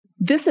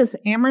This is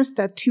Amherst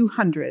at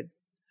 200,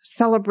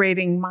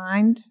 celebrating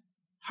mind,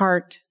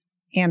 heart,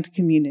 and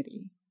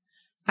community.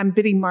 I'm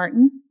Biddy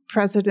Martin,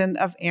 president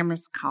of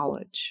Amherst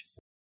College.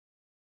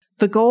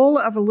 The goal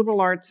of a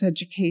liberal arts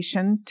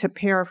education, to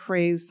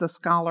paraphrase the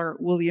scholar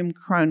William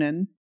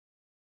Cronin,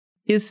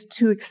 is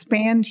to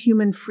expand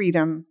human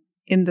freedom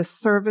in the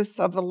service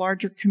of the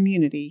larger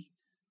community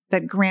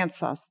that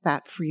grants us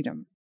that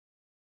freedom.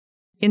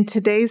 In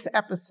today's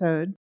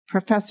episode,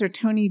 Professor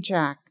Tony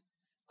Jack,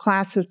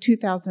 class of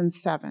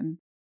 2007,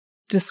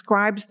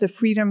 describes the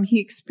freedom he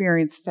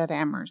experienced at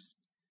Amherst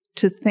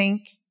to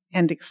think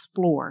and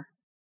explore,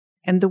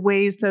 and the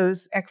ways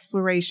those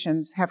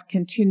explorations have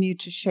continued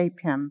to shape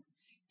him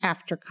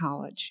after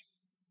college.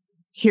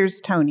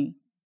 Here's Tony.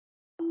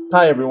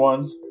 Hi,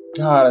 everyone.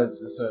 God,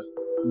 it's a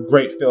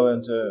great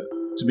feeling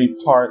to be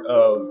part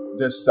of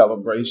this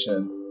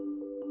celebration.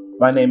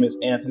 My name is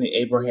Anthony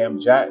Abraham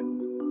Jack.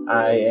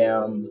 I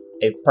am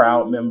a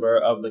proud member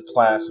of the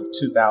class of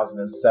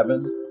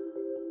 2007.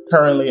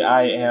 Currently,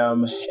 I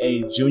am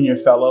a junior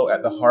fellow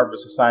at the Harvard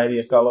Society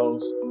of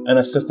Fellows, an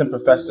assistant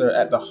professor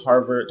at the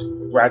Harvard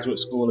Graduate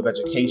School of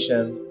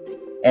Education,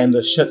 and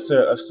the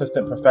Schutzer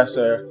Assistant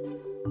Professor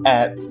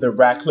at the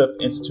Radcliffe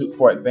Institute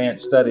for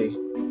Advanced Study.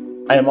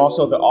 I am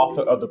also the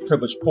author of The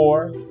Privileged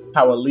Poor: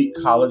 How Elite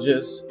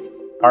Colleges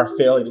Are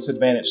Failing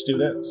Disadvantaged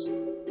Students.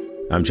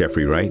 I'm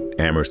Jeffrey Wright,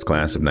 Amherst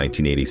class of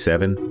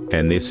 1987,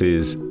 and this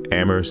is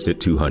Amherst at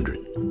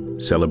 200,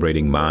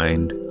 celebrating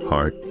mind,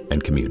 heart,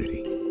 and community.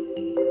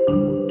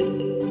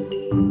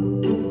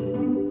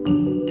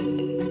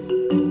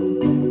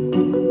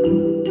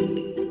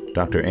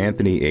 Dr.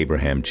 Anthony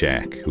Abraham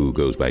Jack, who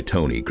goes by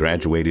Tony,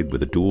 graduated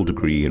with a dual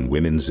degree in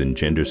Women's and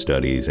Gender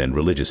Studies and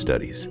Religious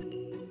Studies.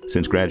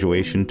 Since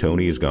graduation,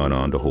 Tony has gone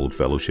on to hold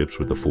fellowships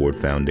with the Ford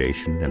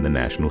Foundation and the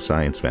National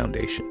Science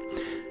Foundation.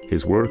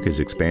 His work has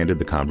expanded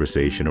the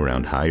conversation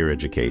around higher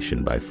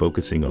education by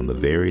focusing on the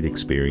varied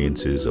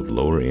experiences of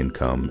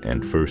lower-income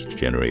and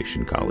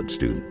first-generation college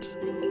students.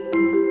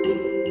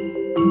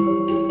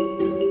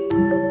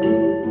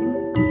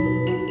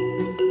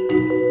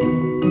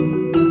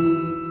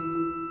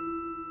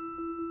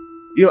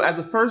 You know, as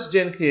a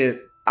first-gen kid,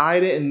 I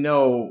didn't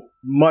know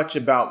much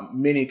about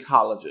many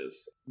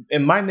colleges.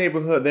 In my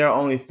neighborhood, there are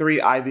only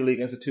 3 Ivy League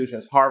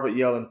institutions: Harvard,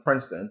 Yale, and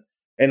Princeton.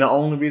 And the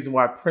only reason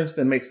why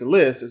Princeton makes the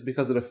list is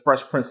because of the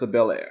Fresh Prince of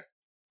Bel-Air.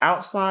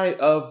 Outside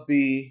of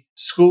the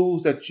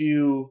schools that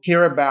you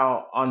hear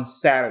about on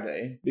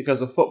Saturday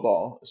because of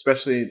football,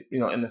 especially,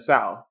 in the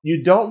South,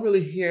 you don't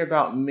really hear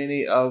about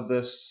many of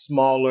the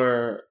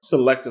smaller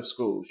selective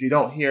schools. You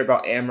don't hear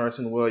about Amherst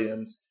and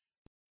Williams.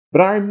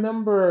 But I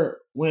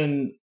remember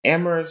when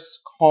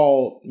Amherst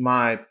called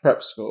my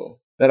prep school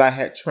that I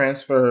had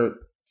transferred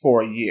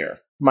for a year,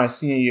 my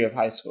senior year of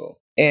high school.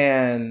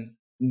 And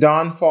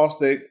Don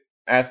Fosdick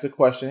asked the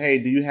question, "Hey,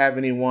 do you have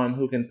anyone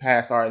who can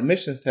pass our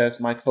admissions test?"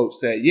 My coach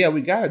said, "Yeah,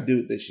 we got a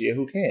dude this year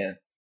who can."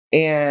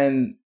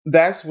 And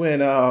that's when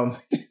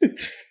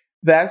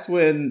that's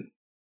when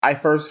I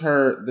first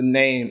heard the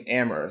name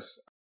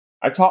Amherst.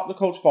 I talked to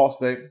Coach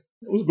Fosdick.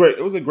 It was great.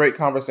 It was a great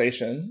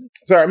conversation.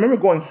 So I remember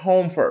going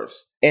home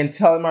first and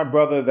telling my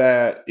brother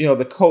that,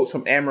 the coach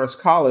from Amherst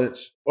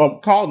College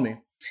called me.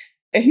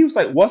 And he was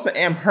like, "What's an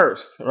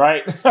Amherst?"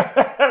 Right?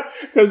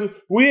 Because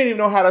we didn't even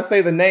know how to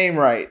say the name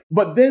right.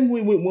 But then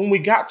when we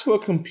got to a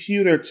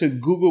computer to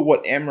Google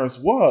what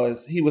Amherst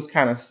was, he was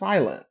kind of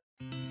silent.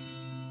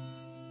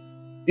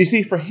 You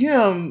see, for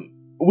him,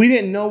 we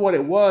didn't know what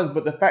it was,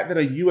 but the fact that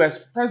a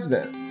U.S.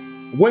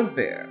 president went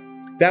there,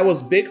 that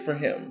was big for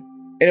him.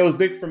 And it was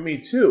big for me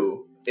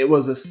too. It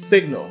was a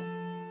signal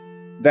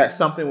that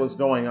something was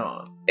going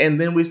on. And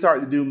then we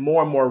started to do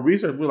more and more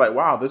research. We were like,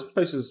 wow, this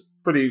place is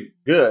pretty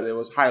good. It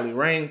was highly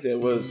ranked.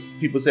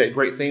 People said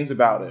great things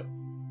about it.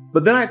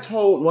 But then I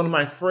told one of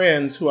my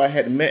friends who I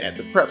had met at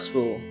the prep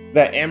school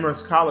that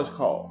Amherst College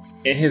called.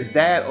 And his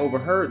dad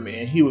overheard me.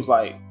 And he was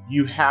like,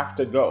 "You have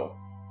to go."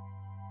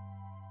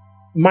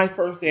 My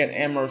first day at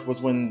Amherst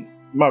was when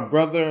my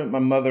brother, my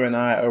mother, and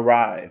I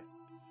arrived.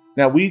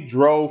 Now, we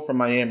drove from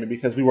Miami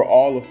because we were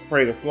all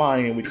afraid of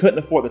flying and we couldn't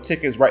afford the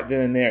tickets right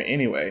then and there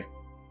anyway.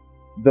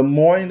 The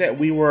morning that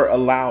we were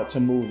allowed to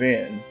move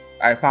in,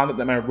 I found out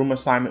that my room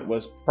assignment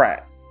was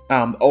Pratt,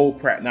 old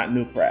Pratt, not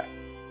new Pratt.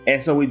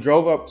 And so we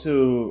drove up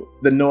to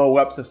the Noah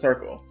Webster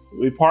Circle.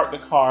 We parked the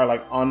car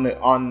on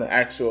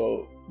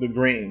the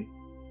green,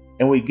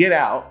 and we get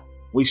out,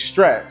 we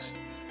stretch,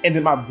 and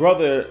then my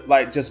brother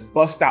just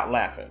bust out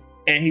laughing.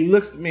 And he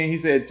looks at me and he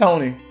said,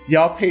 "Tony,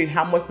 y'all paid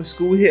how much for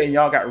school here and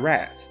y'all got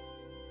rats?"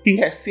 He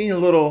had seen a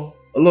little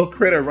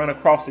critter run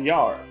across the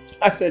yard.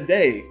 I said,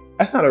 "Dave,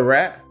 that's not a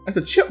rat, that's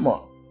a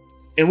chipmunk."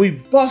 And we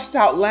bust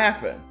out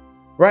laughing,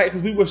 right?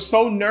 Because we were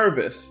so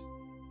nervous.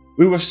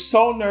 We were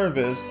so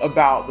nervous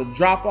about the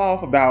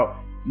drop-off, about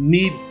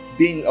me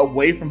being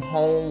away from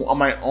home on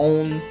my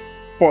own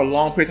for a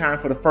long period of time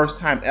for the first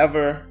time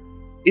ever.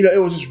 It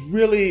was just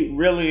really,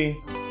 really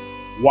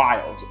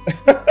wild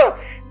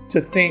to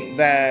think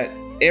that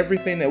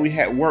everything that we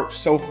had worked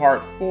so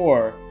hard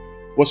for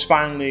was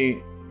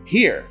finally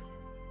here.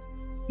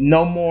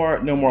 No more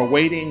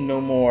waiting,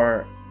 no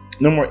more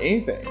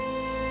anything.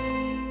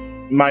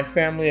 My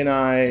family and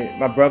I,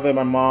 my brother,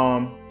 my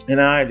mom, and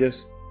I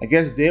just, I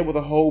guess, did what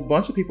a whole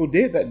bunch of people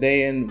did that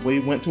day. And we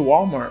went to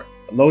Walmart,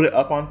 loaded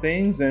up on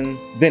things, and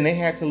then they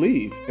had to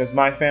leave because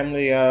my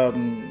family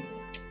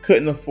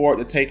couldn't afford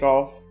to take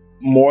off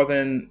more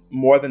than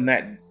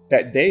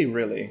that day,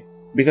 really.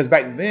 Because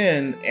back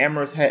then,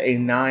 Amherst had a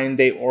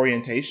 9-day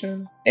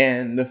orientation,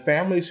 and the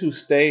families who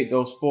stayed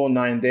those full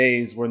 9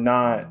 days were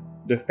not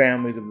the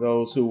families of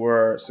those who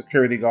were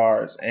security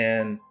guards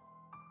and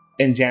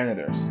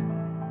janitors.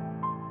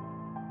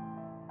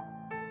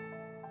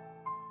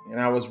 And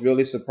I was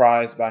really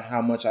surprised by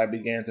how much I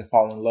began to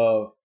fall in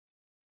love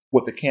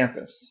with the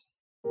campus.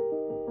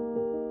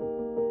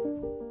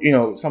 You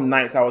know, some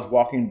nights I was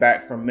walking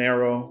back from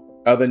Merrill.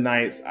 Other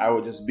nights I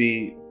would just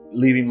be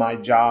leaving my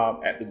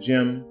job at the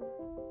gym.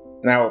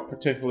 And I would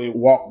particularly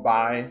walk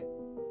by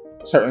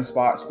certain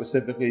spots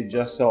specifically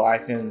just so I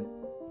can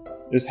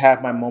just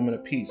have my moment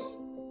of peace.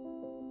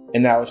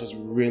 And that was just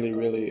really,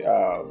 really,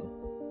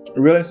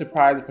 really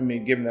surprising for me,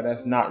 given that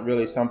that's not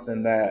really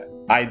something that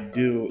I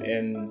do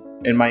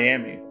in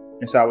Miami.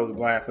 And so I was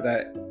glad for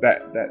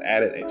that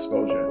added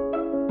exposure.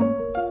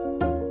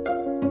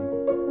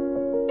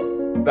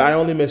 I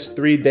only missed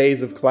 3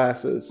 days of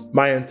classes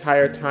my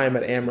entire time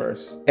at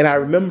Amherst. And I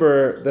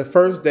remember the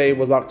first day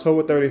was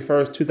October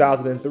 31st,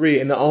 2003.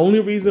 And the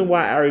only reason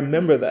why I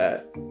remember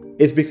that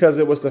is because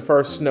it was the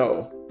first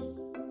snow.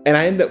 And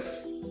I ended up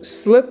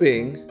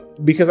slipping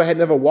because I had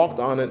never walked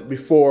on it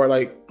before,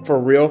 like for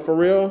real.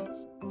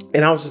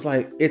 And I was just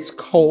like, it's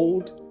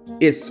cold,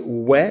 it's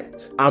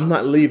wet, I'm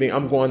not leaving,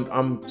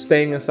 I'm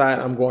staying inside,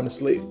 I'm going to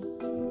sleep.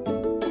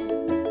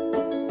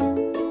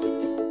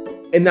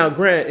 And now,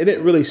 granted, it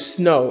didn't really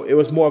snow, it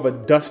was more of a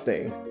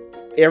dusting.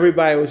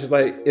 Everybody was just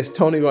like, is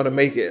Tony going to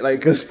make it? Like,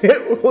 because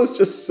it was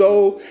just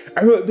so,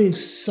 I remember it being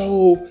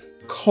so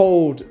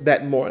cold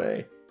that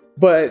morning.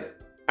 But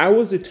I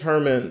was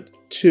determined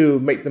to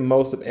make the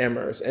most of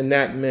Amherst, and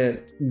that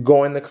meant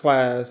going to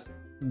class,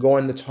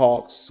 going to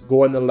talks,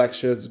 going to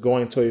lectures,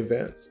 going to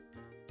events.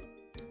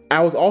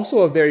 I was also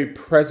a very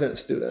present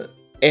student,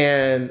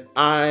 and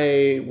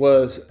I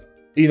was,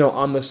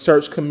 on the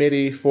search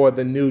committee for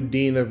the new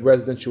dean of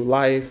residential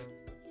life.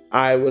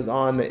 I was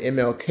on the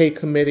MLK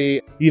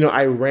committee.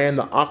 I ran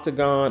the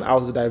Octagon. I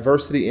was a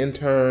diversity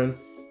intern.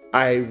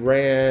 I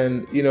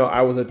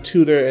was a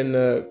tutor in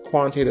the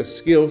Quantitative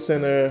Skills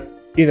Center.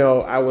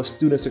 I was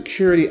student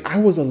security. I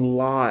was a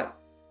lot.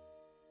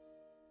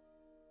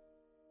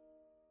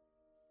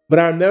 But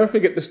I'll never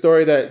forget the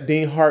story that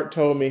Dean Hart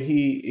told me.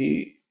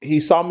 He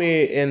saw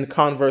me in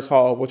Converse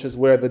Hall, which is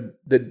where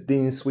the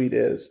dean's suite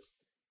is.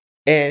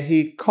 And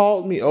he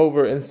called me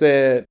over and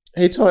said,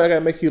 "Hey, Tony, I got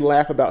to make you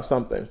laugh about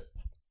something."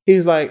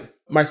 He's like,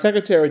 my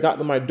secretary knocked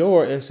on my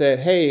door and said,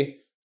 "Hey,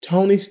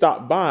 Tony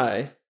stopped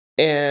by,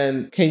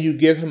 and can you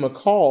give him a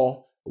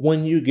call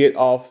when you get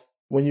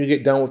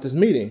done with this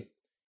meeting?"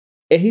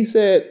 And he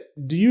said,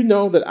 "Do you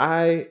know that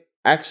I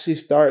actually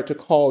started to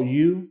call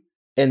you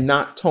and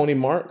not Tony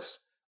Marks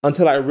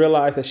until I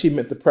realized that she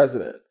meant the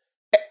president?"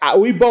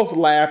 We both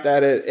laughed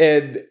at it,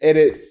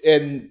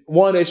 and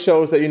one, it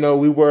shows that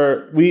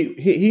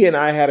he and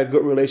I had a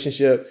good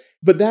relationship.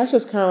 But that's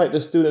just kind of like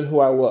the student who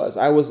I was.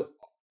 I was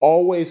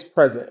always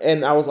present,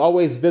 and I was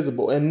always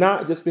visible, and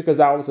not just because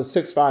I was a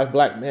 6'5"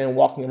 black man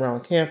walking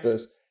around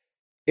campus.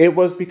 It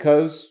was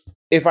because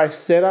if I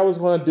said I was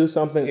going to do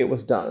something, it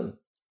was done.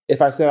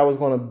 If I said I was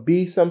going to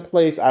be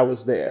someplace, I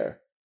was there.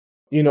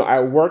 I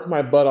worked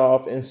my butt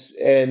off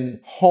and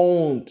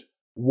honed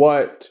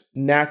what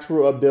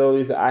natural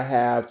abilities that I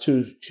have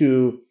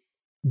to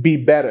be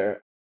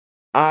better.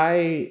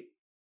 I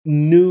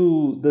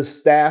knew the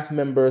staff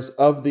members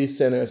of these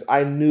centers.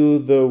 I knew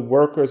the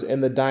workers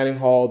in the dining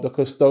hall, the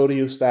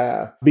custodial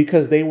staff,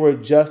 because they were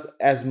just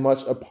as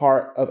much a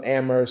part of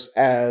Amherst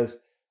as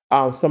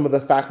some of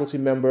the faculty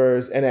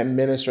members and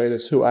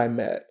administrators who I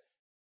met.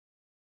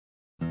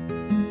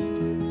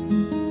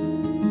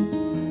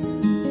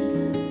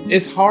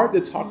 It's hard to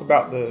talk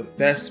about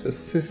that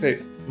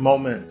specific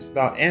moments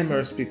about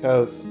Amherst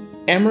because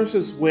Amherst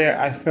is where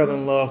I fell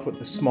in love with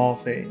the small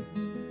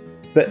things,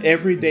 the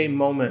everyday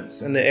moments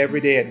and the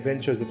everyday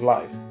adventures of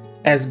life.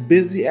 As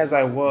busy as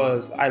I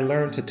was, I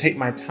learned to take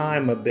my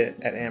time a bit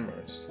at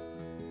Amherst.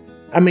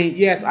 I mean,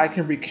 yes, I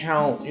can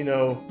recount,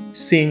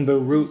 seeing the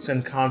Roots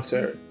in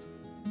concert.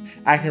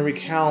 I can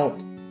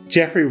recount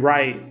Jeffrey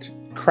Wright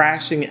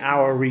crashing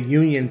our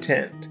reunion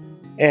tent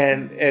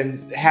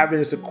and having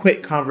just a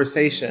quick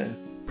conversation.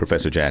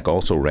 Professor Jack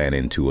also ran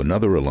into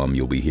another alum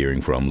you'll be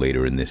hearing from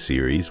later in this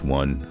series,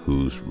 one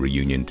whose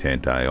reunion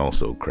tent I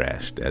also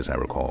crashed, as I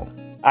recall.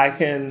 I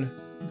can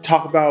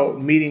talk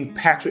about meeting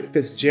Patrick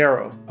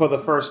Fitzgerald for the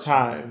first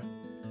time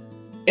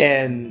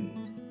and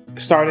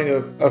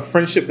starting a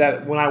friendship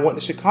that when I went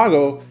to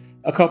Chicago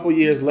a couple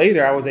years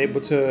later, I was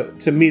able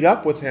to meet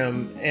up with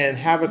him and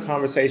have a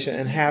conversation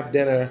and have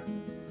dinner.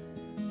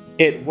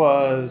 It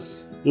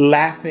was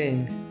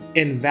laughing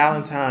in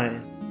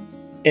Valentine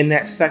in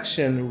that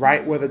section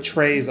right where the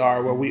trays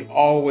are, where we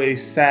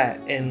always sat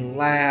and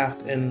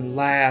laughed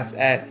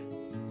at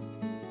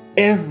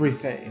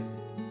everything.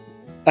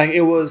 Like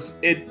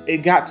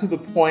it got to the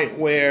point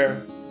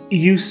where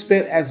you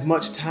spent as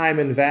much time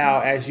in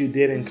Val as you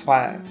did in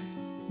class,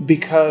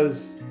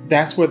 because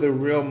that's where the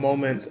real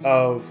moments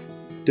of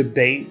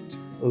debate,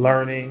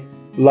 learning,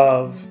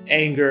 love,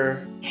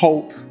 anger,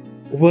 hope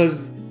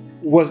was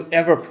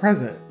ever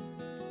present.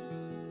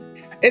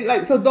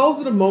 And so those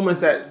are the moments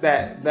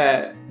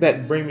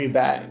that bring me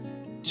back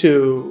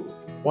to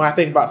when I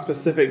think about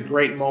specific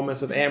great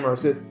moments of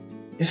Amherst.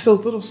 It's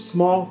those little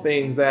small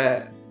things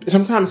that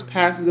sometimes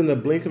passes in the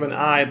blink of an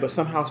eye, but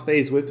somehow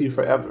stays with you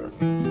forever.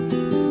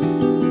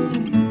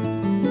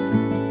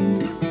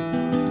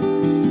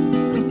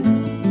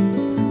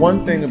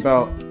 One thing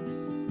about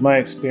my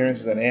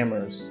experiences at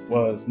Amherst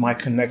was my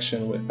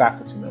connection with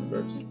faculty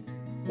members.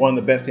 One of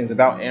the best things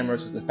about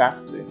Amherst is the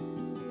faculty.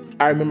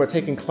 I remember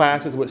taking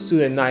classes with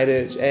Student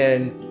Nidich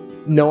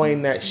and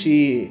knowing that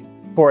she,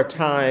 for a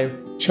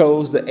time,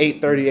 chose the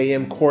 8:30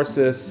 a.m.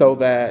 courses so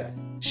that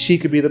she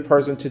could be the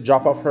person to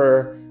drop off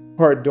her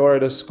daughter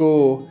to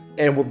school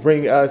and would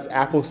bring us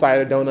apple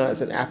cider donuts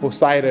and apple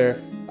cider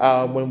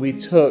when we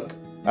took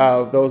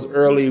those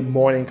early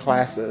morning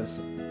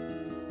classes.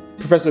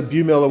 Professor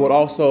Buemiller would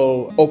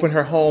also open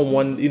her home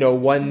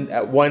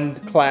one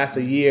class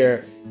a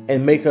year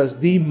and make us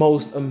the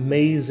most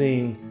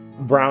amazing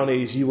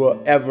brownies you will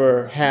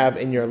ever have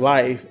in your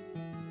life.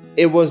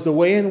 It was the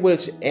way in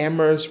which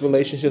Amherst's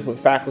relationships with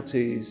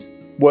faculties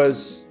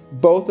was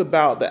both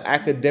about the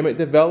academic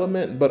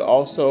development, but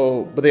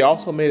they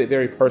also made it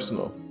very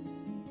personal.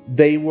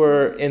 They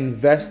were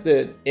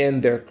invested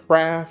in their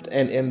craft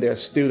and in their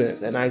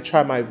students, and I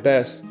try my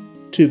best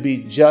to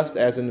be just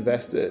as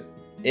invested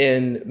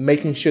in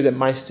making sure that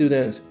my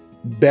students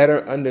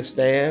better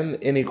understand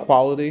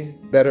inequality,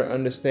 better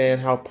understand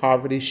how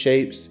poverty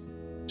shapes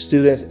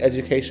students'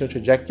 educational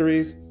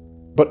trajectories,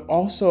 but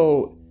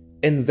also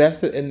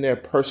invested in their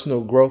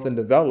personal growth and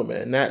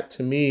development. And that,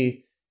 to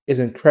me, is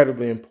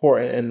incredibly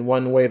important, and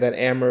one way that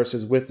Amherst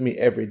is with me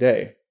every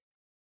day.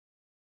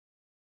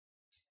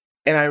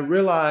 And I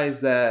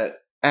realize that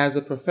as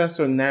a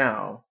professor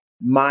now,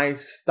 my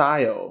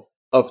style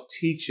of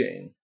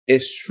teaching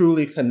is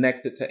truly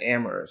connected to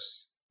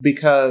Amherst,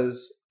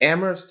 because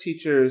Amherst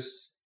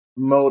teachers'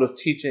 mode of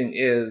teaching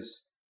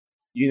is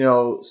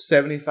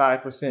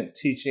 75%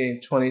 teaching,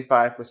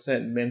 25%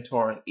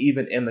 mentoring,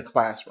 even in the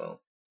classroom.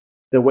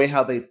 The way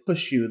how they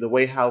push you, the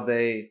way how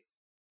they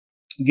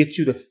get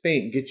you to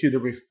think, get you to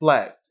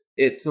reflect.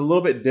 It's a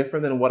little bit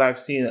different than what I've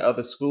seen in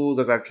other schools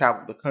as I've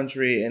traveled the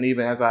country and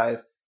even as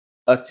I've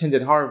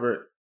attended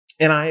Harvard.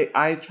 And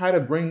I try to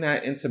bring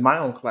that into my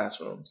own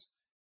classrooms.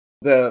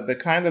 The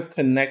kind of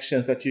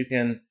connections that you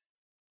can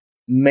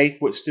make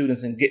with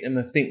students and get them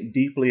to think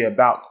deeply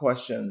about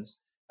questions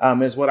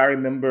is what I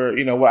remember,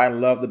 what I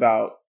loved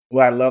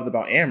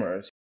about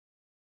Amherst.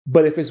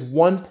 But if it's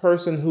one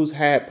person who's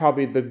had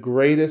probably the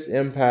greatest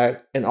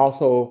impact and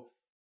also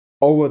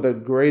over the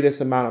greatest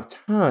amount of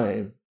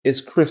time, is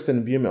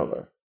Kristen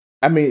Buemiller.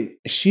 I mean,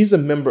 she's a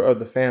member of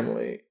the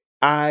family.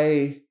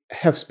 I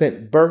have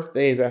spent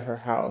birthdays at her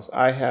house.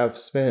 I have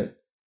spent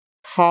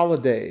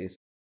holidays.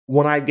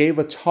 When I gave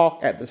a talk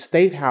at the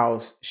State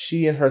House,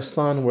 she and her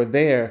son were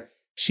there.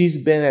 She's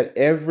been at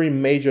every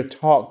major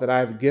talk that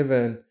I've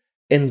given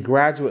in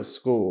graduate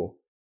school.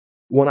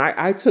 When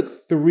I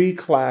took 3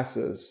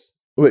 classes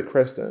with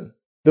Kristen,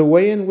 the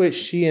way in which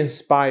she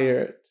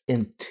inspired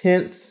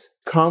intense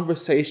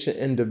conversation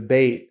and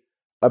debate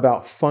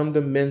about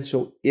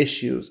fundamental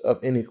issues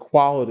of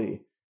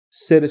inequality,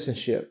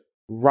 citizenship,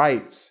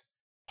 rights,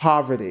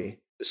 poverty,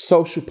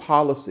 social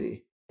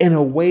policy, in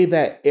a way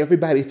that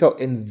everybody felt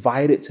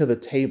invited to the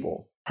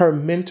table. Her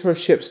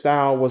mentorship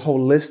style was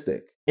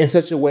holistic in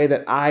such a way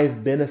that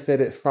I've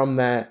benefited from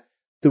that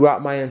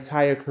throughout my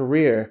entire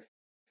career.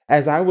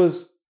 As I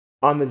was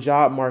on the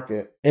job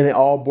market, and it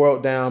all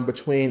boiled down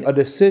between a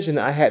decision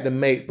I had to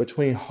make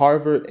between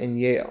Harvard and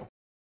Yale.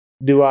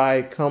 Do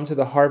I come to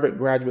the Harvard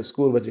Graduate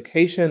School of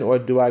Education, or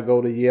do I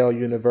go to Yale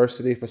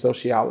University for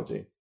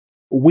sociology?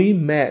 We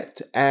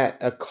met at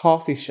a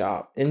coffee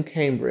shop in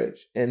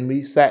Cambridge, and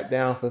we sat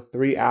down for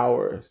 3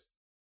 hours.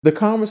 The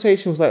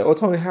conversation was like, "Oh,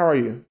 Tony, how are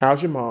you?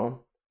 How's your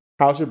mom?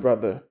 How's your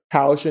brother?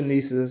 How's your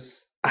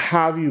nieces?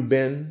 How have you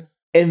been?"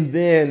 And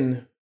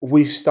then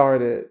we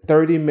started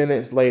 30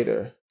 minutes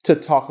later to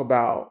talk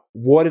about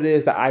what it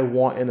is that I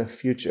want in the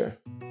future.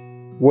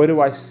 Where do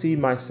I see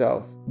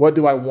myself? What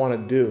do I want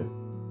to do?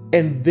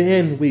 And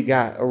then we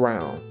got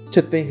around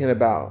to thinking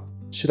about,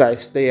 should I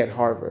stay at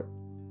Harvard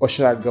or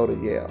should I go to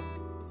Yale?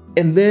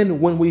 And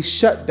then when we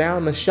shut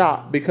down the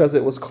shop because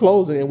it was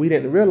closing and we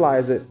didn't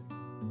realize it,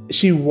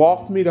 she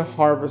walked me to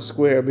Harvard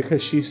Square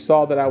because she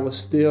saw that I was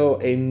still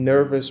a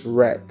nervous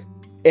wreck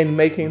in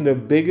making the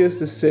biggest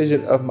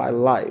decision of my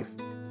life.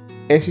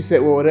 And she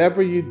said, "Well,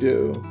 whatever you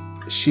do,"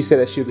 she said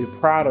that she'd be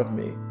proud of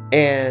me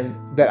and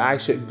that I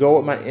should go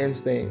with my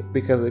instinct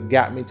because it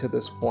got me to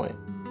this point.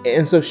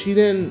 And so she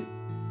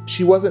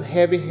wasn't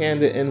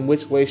heavy-handed in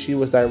which way she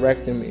was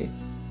directing me.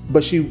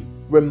 but she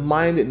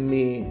reminded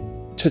me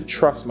to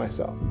trust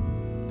myself.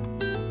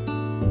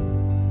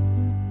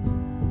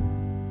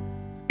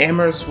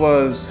 Amherst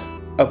was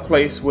a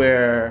place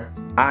where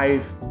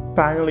I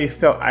finally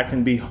felt I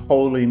can be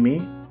wholly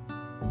me.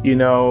 You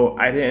know,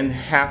 I didn't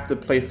have to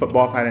play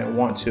football if I didn't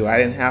want to. I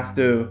didn't have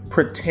to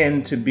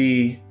pretend to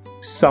be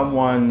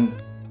someone,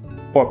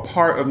 or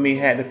part of me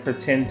had to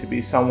pretend to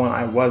be someone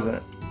I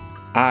wasn't.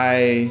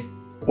 I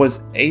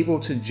was able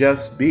to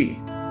just be.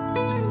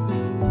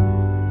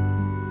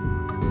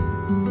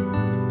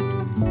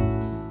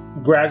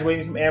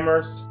 Graduating from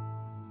Amherst,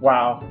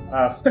 wow.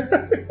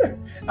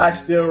 I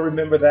still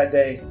remember that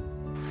day.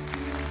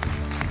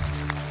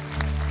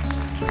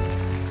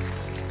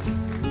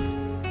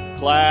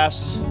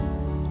 Class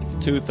of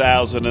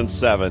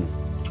 2007.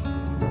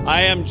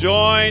 I am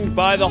joined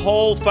by the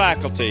whole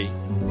faculty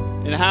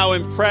in how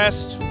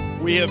impressed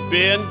we have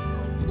been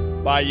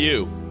by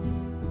you.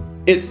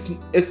 It's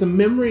a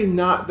memory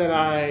not that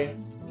I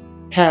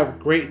have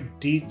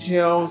great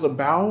details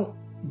about,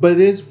 but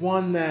it is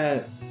one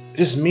that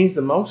just means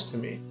the most to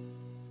me.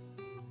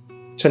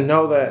 To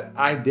know that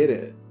I did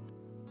it.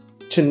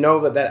 To know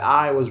that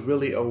I was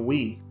really a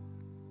we.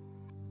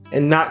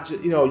 And not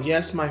just,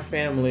 yes, my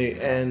family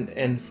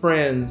and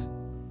friends,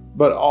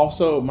 but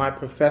also my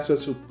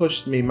professors who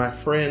pushed me, my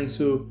friends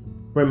who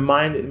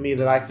reminded me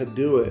that I could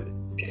do it.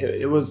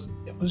 It was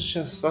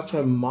just such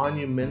a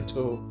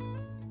monumental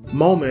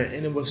moment,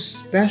 and it was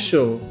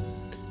special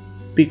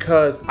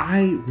because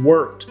I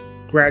worked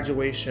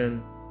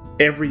graduation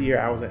every year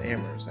I was at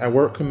Amherst. I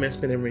worked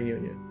commencement and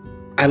reunion.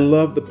 I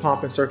loved the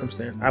pomp and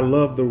circumstance. I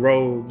loved the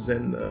robes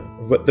and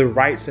the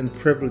rights and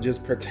privileges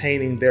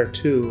pertaining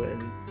thereto,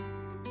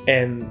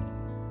 and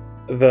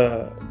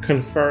the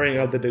conferring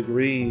of the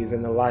degrees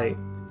and the like.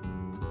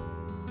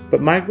 But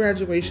my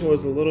graduation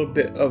was a little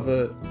bit of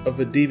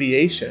a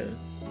deviation.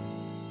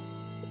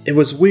 It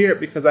was weird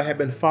because I had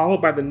been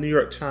followed by the New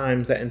York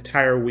Times that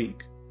entire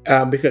week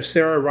because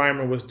Sarah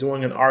Reimer was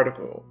doing an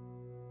article.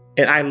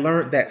 And I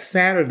learned that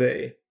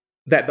Saturday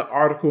that the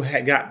article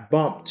had got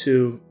bumped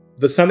to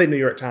the Sunday New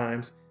York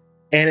Times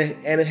and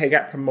it had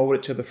got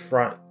promoted to the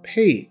front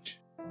page.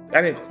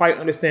 I didn't quite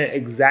understand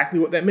exactly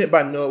what that meant,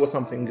 but I know it was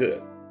something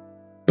good.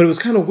 But it was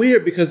kind of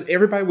weird because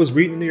everybody was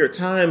reading the New York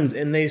Times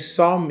and they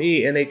saw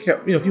me and they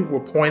kept, people were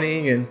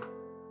pointing and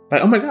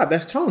like, oh my God,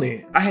 that's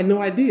Tony. I had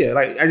no idea.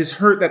 Like, I just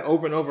heard that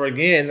over and over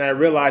again. And I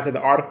realized that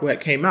the article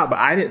had came out, but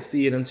I didn't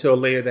see it until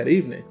later that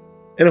evening.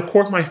 And of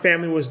course, my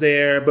family was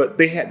there, but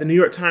the New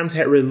York Times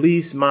had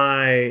released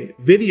my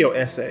video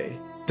essay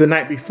the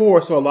night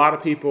before. So a lot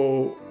of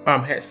people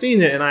had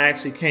seen it. And I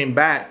actually came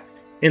back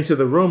into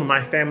the room and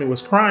my family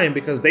was crying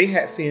because they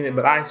had seen it,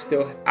 but I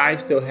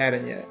still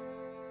hadn't yet.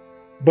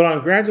 But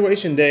on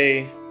graduation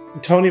day,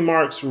 Tony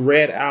Marks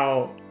read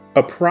out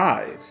a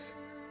prize,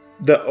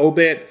 the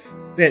Obed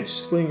Finch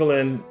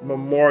Slingerland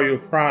Memorial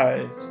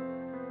Prize.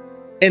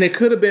 And it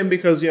could have been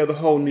because, the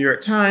whole New York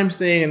Times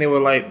thing and they were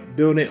like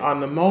building on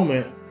the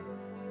moment.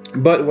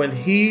 But when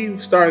he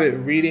started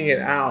reading it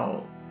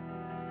out,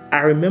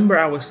 I remember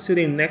I was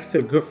sitting next to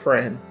a good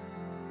friend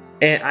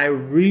and I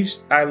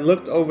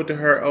looked over to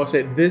her and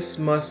said, this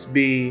must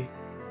be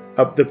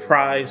the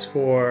prize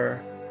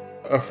for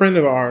a friend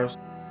of ours.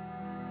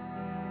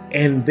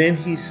 And then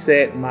he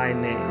said my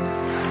name.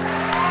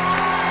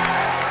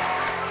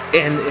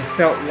 And it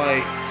felt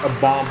like a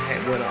bomb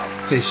had went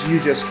off because you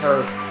just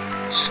heard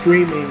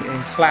screaming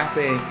and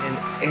clapping and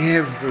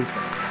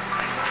everything.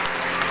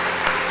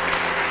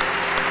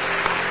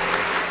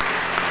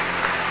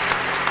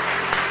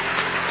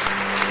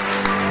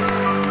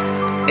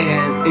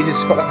 And it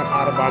just felt like an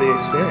out-of-body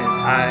experience.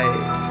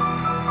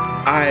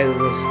 I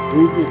was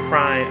boo-boo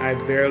crying. I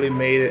barely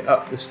made it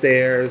up the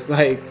stairs.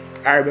 Like,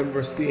 I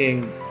remember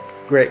seeing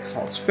Greg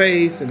Call's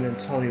face and then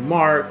Tony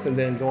Marks and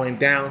then going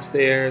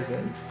downstairs.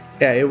 And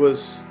yeah, it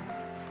was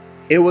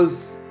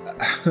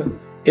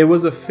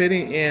a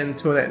fitting end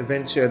to an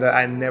adventure that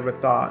I never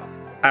thought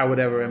I would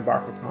ever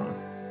embark upon.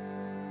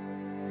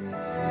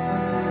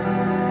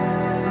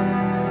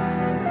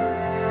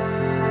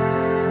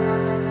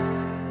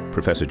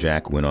 Professor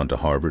Jack went on to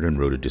Harvard and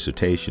wrote a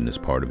dissertation as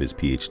part of his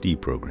PhD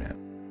program.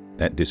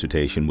 That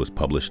dissertation was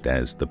published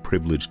as The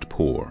Privileged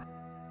Poor: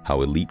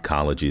 How Elite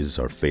Colleges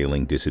Are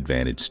Failing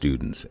Disadvantaged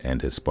Students,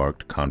 and has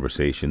sparked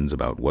conversations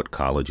about what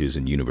colleges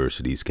and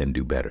universities can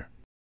do better.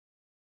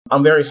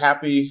 I'm very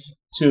happy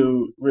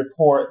to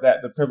report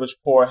that The Privileged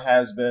Poor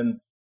has been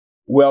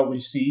well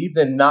received,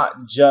 and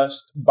not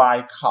just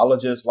by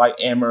colleges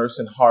like Amherst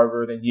and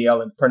Harvard and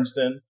Yale and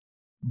Princeton,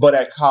 but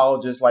at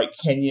colleges like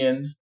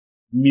Kenyon,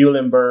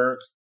 Muhlenberg,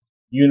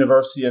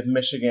 University of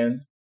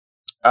Michigan.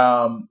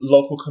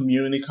 Local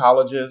community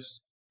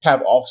colleges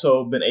have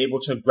also been able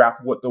to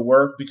grapple with the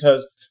work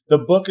because the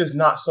book is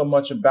not so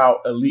much about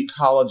elite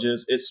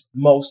colleges. It's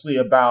mostly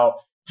about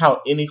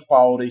how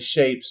inequality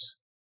shapes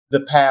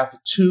the path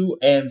to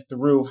and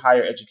through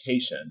higher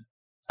education.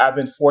 I've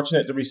been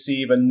fortunate to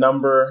receive a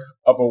number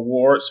of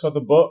awards for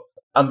the book.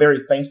 I'm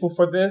very thankful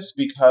for this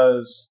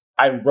because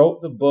I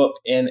wrote the book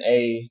in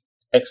a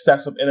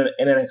accessible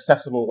in an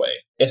accessible way.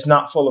 It's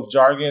not full of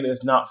jargon.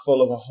 It's not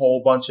full of a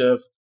whole bunch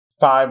of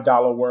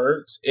 $5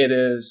 words. It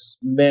is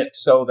meant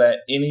so that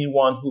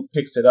anyone who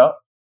picks it up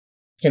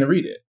can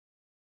read it.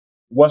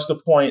 What's the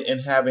point in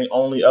having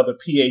only other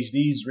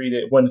PhDs read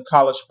it when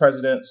college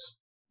presidents,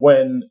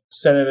 when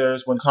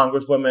senators, when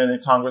congresswomen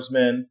and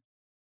congressmen,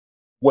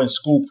 when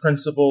school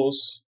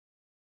principals,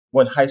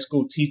 when high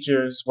school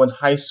teachers, when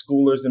high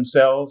schoolers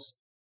themselves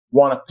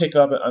want to pick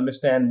up and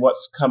understand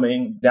what's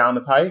coming down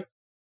the pipe?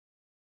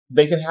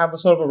 They can have a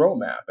sort of a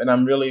roadmap. And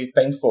I'm really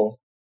thankful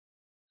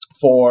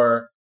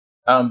for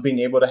being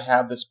able to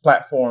have this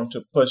platform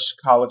to push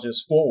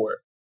colleges forward.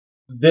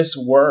 This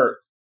work,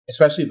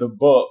 especially the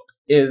book,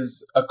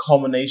 is a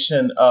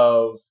culmination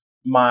of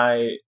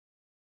my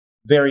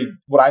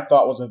what I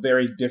thought was a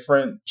very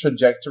different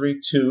trajectory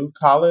to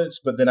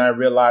college. But then I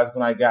realized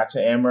when I got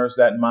to Amherst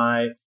that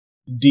my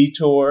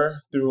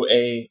detour through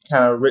a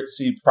kind of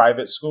ritzy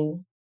private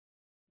school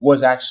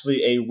was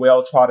actually a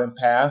well-trodden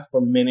path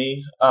for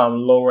many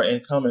lower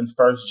income and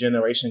first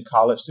generation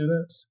college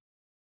students,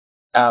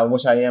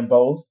 which I am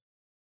both.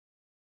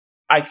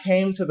 I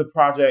came to the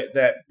project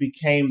that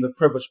became The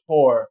Privileged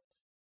Poor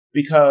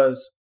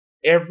because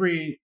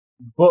every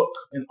book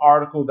and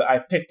article that I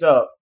picked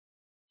up,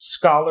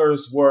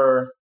 scholars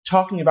were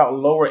talking about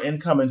lower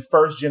income and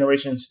first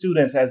generation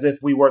students as if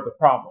we were the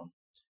problem.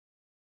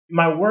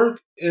 My work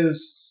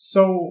is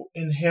so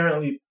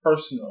inherently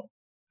personal.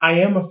 I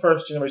am a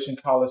first generation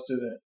college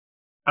student.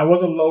 I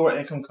was a lower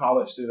income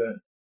college student.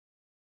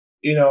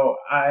 You know,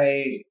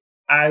 I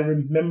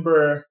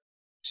remember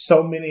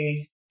so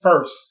many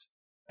firsts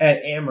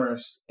at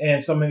Amherst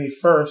and so many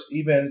firsts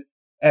even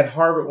at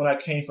Harvard when I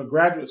came for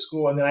graduate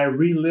school. And then I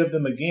relived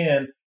them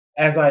again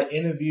as I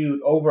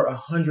interviewed over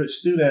 100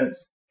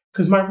 students,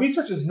 because my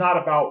research is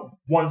not about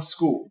one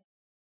school.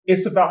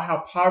 It's about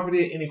how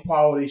poverty and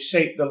inequality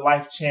shape the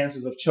life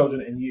chances of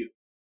children and youth.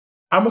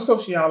 I'm a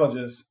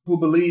sociologist who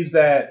believes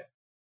that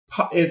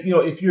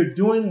if you're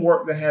doing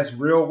work that has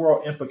real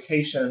world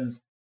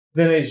implications,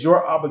 then it's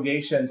your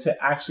obligation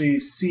to actually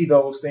see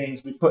those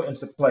things be put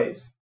into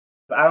place.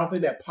 I don't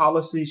think that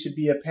policy should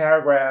be a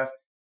paragraph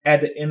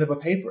at the end of a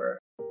paper.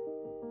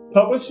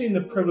 Publishing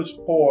The Privileged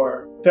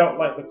Poor felt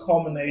like the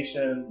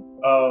culmination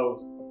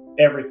of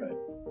everything.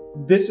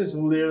 This is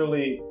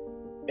literally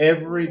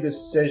every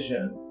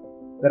decision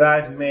that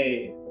I've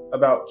made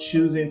about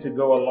choosing to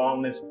go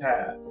along this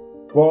path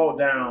boiled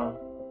down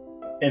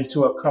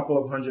into a couple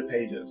of 100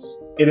 pages.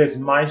 It is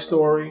my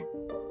story.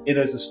 It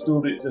is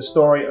the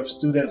story of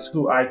students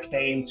who I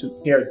came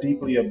to care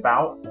deeply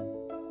about.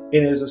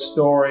 It is a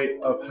story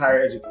of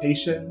higher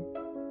education.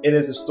 It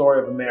is a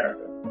story of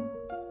America.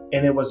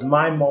 And it was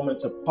my moment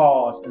to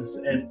pause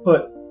and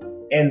put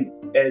and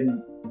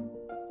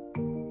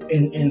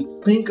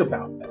think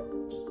about that.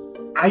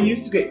 I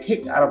used to get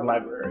kicked out of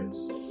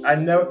libraries. I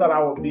never thought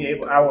I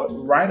would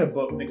write a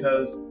book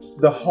because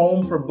the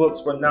home for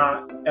books were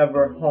not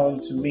ever home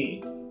to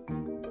me.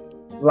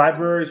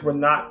 Libraries were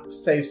not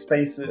safe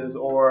spaces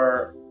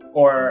or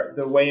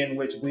the way in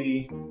which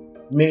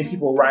many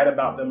people write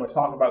about them or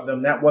talk about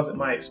them. That wasn't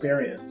my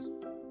experience.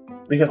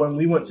 Because when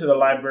we went to the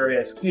library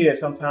as kids,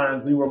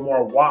 sometimes we were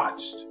more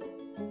watched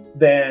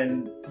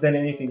than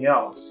anything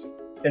else.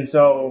 And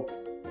so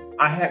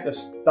I had to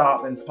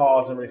stop and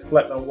pause and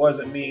reflect on what does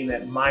it mean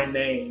that my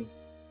name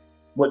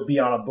would be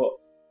on a book,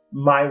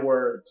 my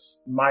words,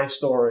 my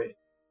story,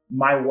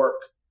 my work.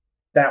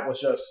 That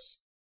was just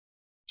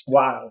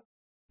wild.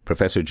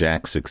 Professor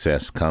Jack's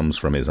success comes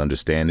from his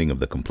understanding of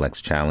the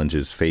complex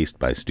challenges faced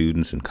by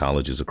students and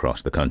colleges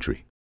across the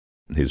country.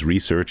 His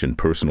research and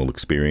personal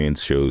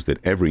experience shows that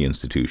every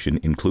institution,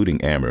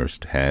 including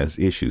Amherst, has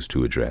issues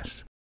to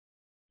address.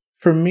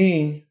 For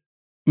me,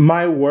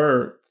 my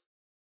work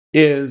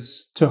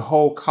is to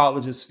hold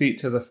colleges' feet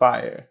to the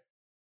fire.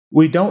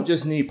 We don't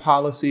just need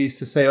policies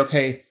to say,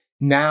 okay,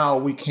 now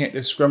we can't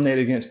discriminate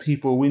against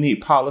people. We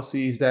need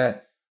policies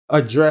that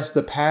address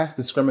the past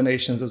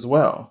discriminations as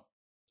well.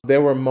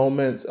 There were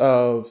moments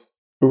of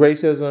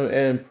racism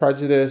and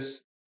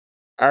prejudice.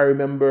 I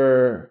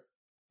remember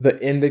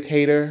The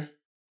Indicator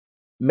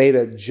made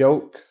a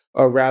joke,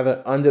 or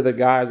rather under the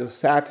guise of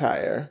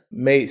satire,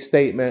 made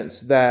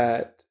statements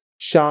that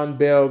Sean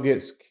Bell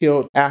gets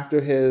killed after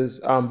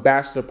his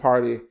bachelor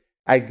party.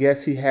 I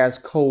guess he has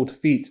cold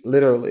feet,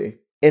 literally.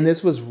 And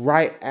this was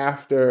right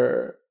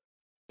after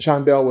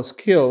Sean Bell was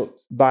killed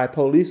by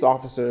police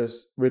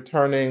officers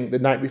returning the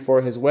night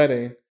before his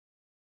wedding.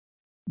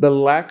 The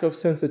lack of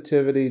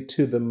sensitivity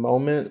to the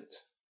moment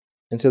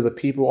and to the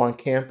people on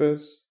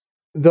campus,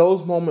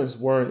 those moments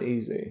weren't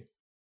easy.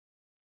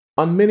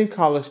 On many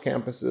college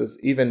campuses,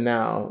 even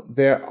now,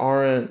 there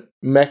aren't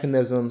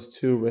mechanisms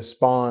to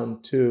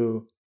respond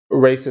to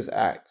racist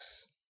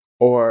acts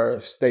or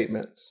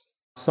statements.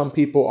 Some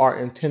people are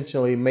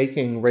intentionally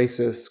making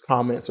racist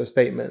comments or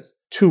statements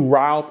to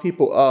rile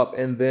people up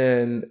and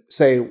then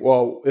say,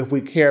 well, if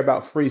we care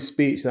about free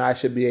speech, then I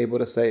should be able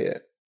to say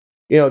it.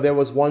 There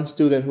was one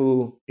student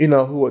who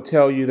would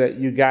tell you that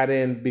you got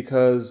in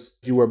because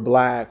you were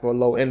Black or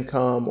low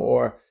income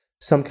or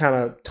some kind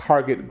of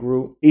target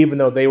group, even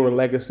though they were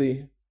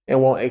legacy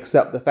and won't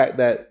accept the fact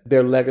that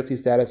their legacy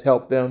status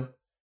helped them.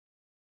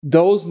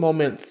 Those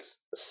moments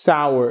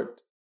soured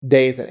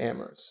days at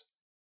Amherst.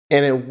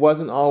 And it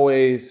wasn't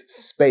always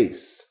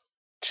space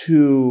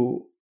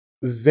to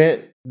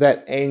vent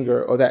that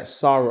anger or that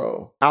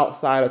sorrow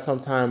outside of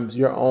sometimes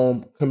your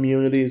own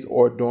communities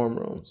or dorm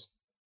rooms.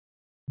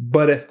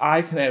 But if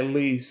I can at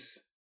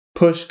least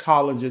push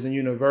colleges and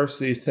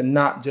universities to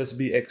not just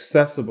be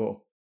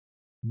accessible,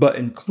 but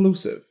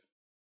inclusive,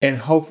 and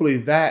hopefully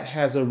that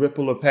has a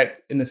ripple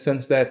effect in the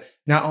sense that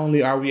not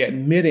only are we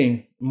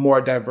admitting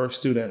more diverse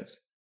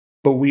students,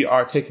 but we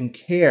are taking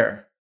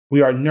care,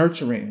 we are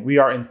nurturing, we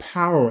are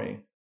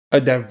empowering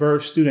a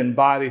diverse student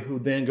body who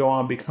then go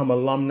on become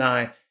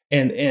alumni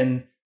and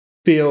in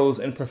fields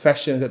and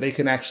professions that they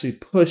can actually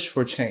push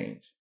for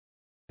change.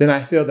 Then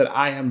I feel that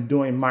I am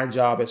doing my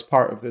job as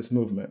part of this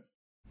movement.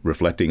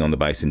 Reflecting on the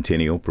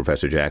bicentennial,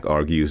 Professor Jack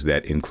argues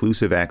that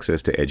inclusive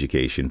access to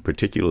education,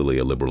 particularly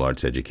a liberal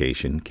arts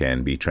education,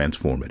 can be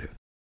transformative.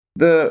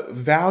 The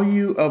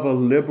value of a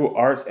liberal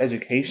arts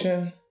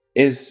education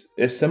is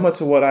similar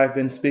to what I've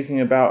been speaking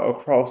about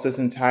across this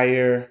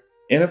entire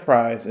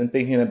enterprise and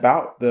thinking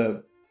about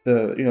the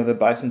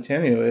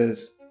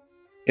bicentennial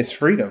is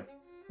freedom,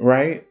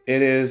 right?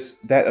 It is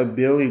that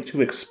ability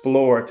to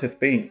explore, to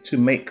think, to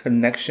make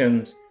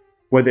connections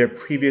where there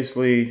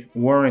previously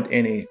weren't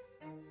any.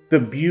 The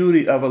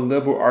beauty of a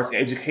liberal arts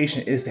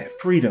education is that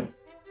freedom.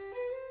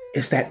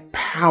 It's that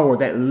power,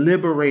 that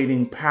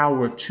liberating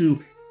power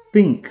to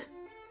think.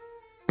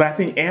 But I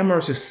think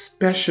Amherst is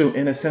special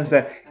in a sense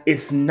that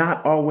it's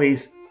not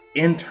always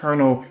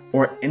internal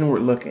or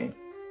inward looking,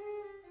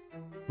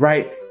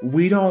 right?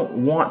 We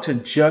don't want to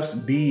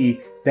just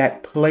be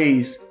that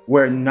place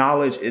where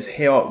knowledge is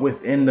held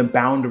within the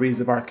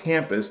boundaries of our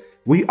campus.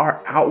 We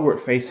are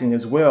outward facing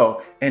as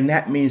well. And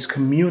that means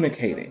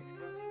communicating.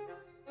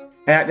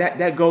 And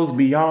that goes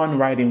beyond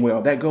writing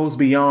well. That goes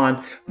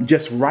beyond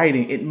just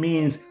writing. It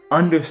means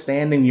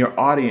understanding your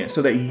audience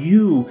so that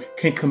you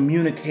can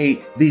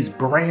communicate these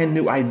brand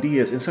new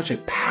ideas in such a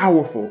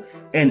powerful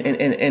and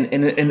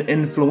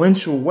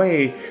influential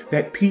way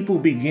that people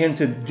begin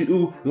to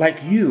do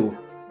like you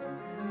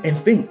and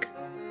think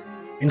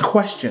and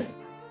question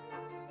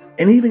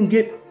and even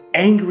get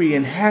angry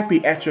and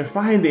happy at your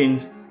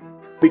findings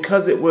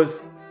because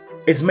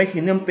it's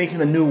making them think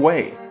in a new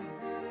way.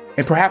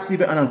 And perhaps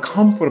even an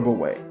uncomfortable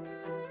way.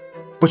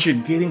 But you're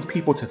getting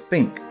people to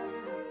think.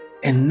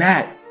 And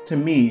that, to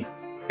me,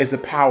 is the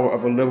power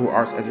of a liberal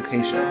arts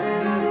education.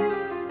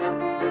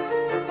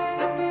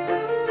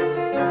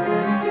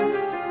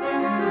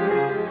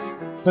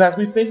 But as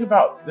we think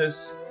about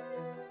this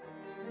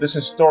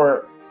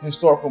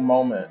historical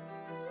moment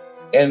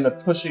and the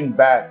pushing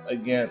back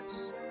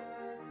against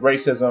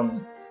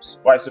racism,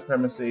 white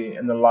supremacy,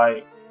 and the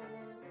like,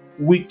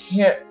 we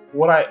can't,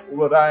 what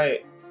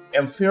I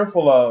am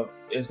fearful of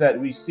is that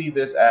we see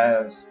this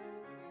as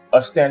a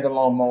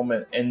standalone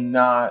moment and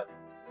not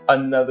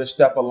another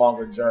step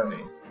along a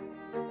journey.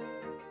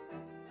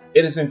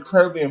 It is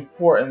incredibly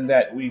important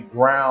that we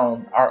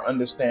ground our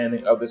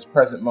understanding of this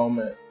present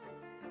moment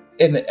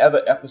in the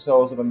other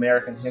episodes of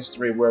American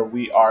history where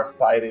we are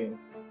fighting,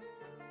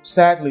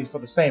 sadly, for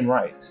the same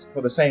rights,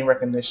 for the same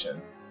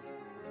recognition.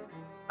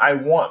 I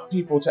want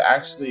people to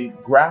actually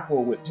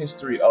grapple with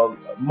history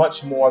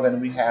much more than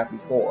we have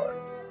before.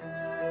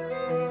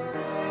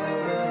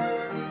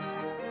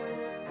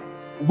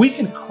 We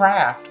can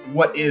craft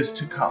what is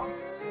to come.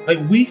 Like,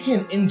 we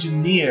can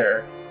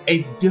engineer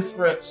a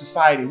different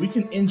society. We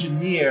can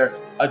engineer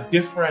a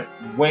different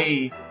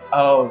way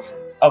of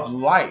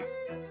life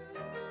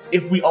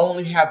if we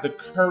only have the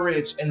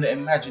courage and the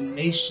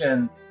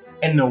imagination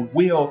and the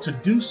will to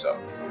do so.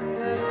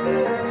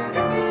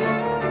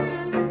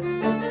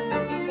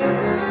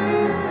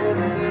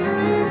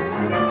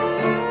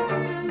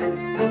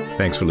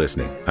 Thanks for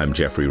listening. I'm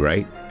Jeffrey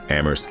Wright,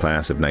 Amherst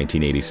class of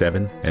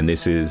 1987, and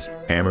this is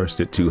Amherst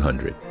at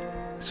 200,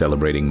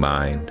 celebrating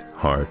mind,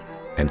 heart,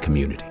 and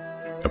community.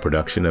 A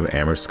production of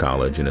Amherst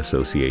College in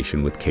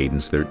association with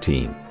Cadence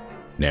 13,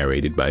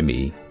 narrated by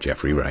me,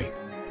 Jeffrey Wright.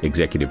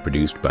 Executive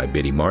produced by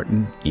Biddy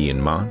Martin,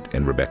 Ian Mont,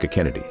 and Rebecca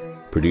Kennedy.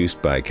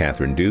 Produced by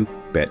Catherine Duke,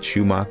 Bette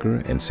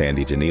Schumacher, and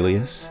Sandy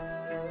Janelius.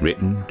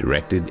 Written,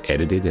 directed,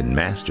 edited, and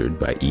mastered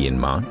by Ian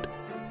Mont.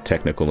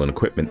 Technical and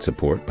equipment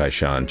support by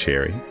Sean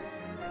Cherry.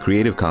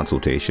 Creative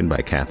consultation by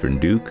Catherine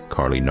Duke,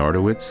 Carly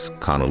Nardowitz,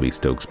 Connolly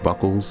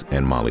Stokes-Buckles,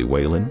 and Molly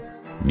Whalen.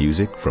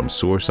 Music from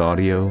Source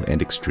Audio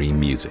and Extreme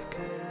Music.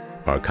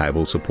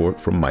 Archival support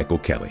from Michael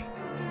Kelly.